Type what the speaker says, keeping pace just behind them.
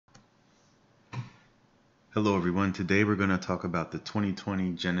Hello everyone, today we're going to talk about the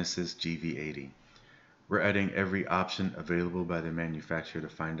 2020 Genesis GV80. We're adding every option available by the manufacturer to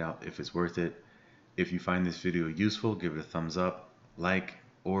find out if it's worth it. If you find this video useful, give it a thumbs up, like,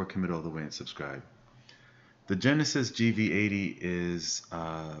 or commit all the way and subscribe. The Genesis GV80 is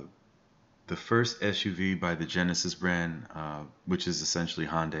the first SUV by the Genesis brand, which is essentially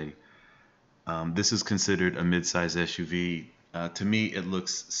Hyundai. This is considered a mid-size SUV. To me, it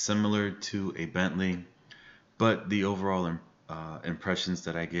looks similar to a Bentley. But the overall impressions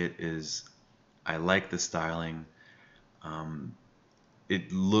that I get is I like the styling. Um,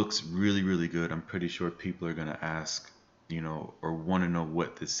 it looks really, really good. I'm pretty sure people are going to ask, or want to know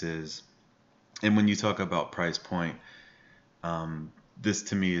what this is. And when you talk about price point, this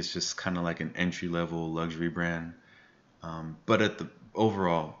to me is just kind of like an entry level luxury brand. But at the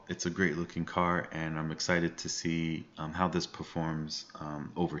overall, it's a great looking car, and I'm excited to see how this performs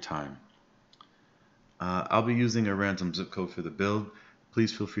over time. I'll be using a random zip code for the build.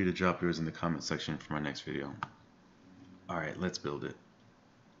 Please feel free to drop yours in the comment section for my next video. Alright, let's build it.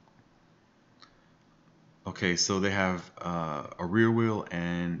 Okay, so they have a rear wheel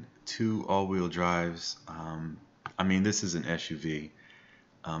and two all-wheel drives. I mean, this is an SUV.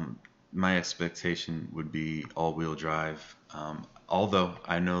 My expectation would be all-wheel drive. Although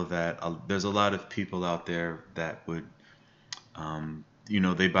I know that there's a lot of people out there that would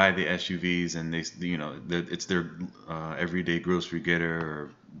they buy the SUVs and it's their everyday grocery getter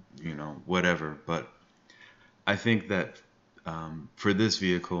or whatever. But I think that for this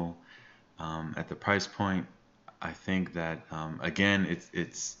vehicle, at the price point, I think that again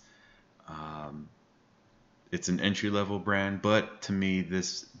it's an entry level brand, but to me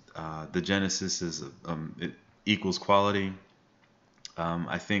this the Genesis is it equals quality.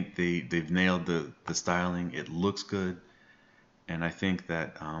 I think they've nailed the styling. It looks good. And I think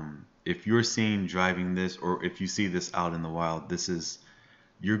that if you're seen driving this, or if you see this out in the wild,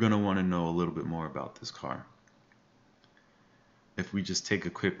 you're going to want to know a little bit more about this car. If we just take a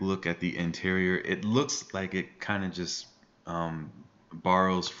quick look at the interior, it looks like it kind of just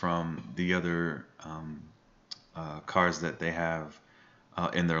borrows from the other cars that they have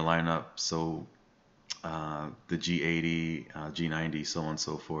in their lineup. So the G80, G90, so on and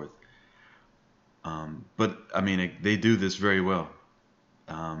so forth. But I mean, they do this very well.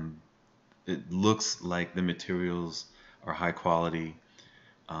 It looks like the materials are high quality.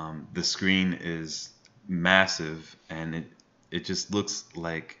 The screen is massive, and it just looks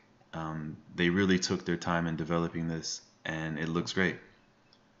like they really took their time in developing this, and it looks great.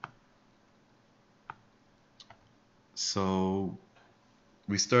 So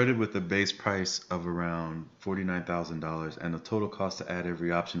we started with a base price of around $49,000, and the total cost to add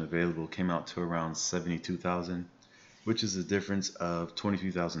every option available came out to around $72,000, which is a difference of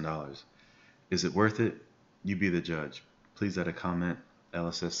 $23,000. Is it worth it? You be the judge. Please add a comment,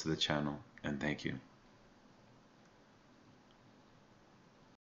 LSS to the channel, and thank you.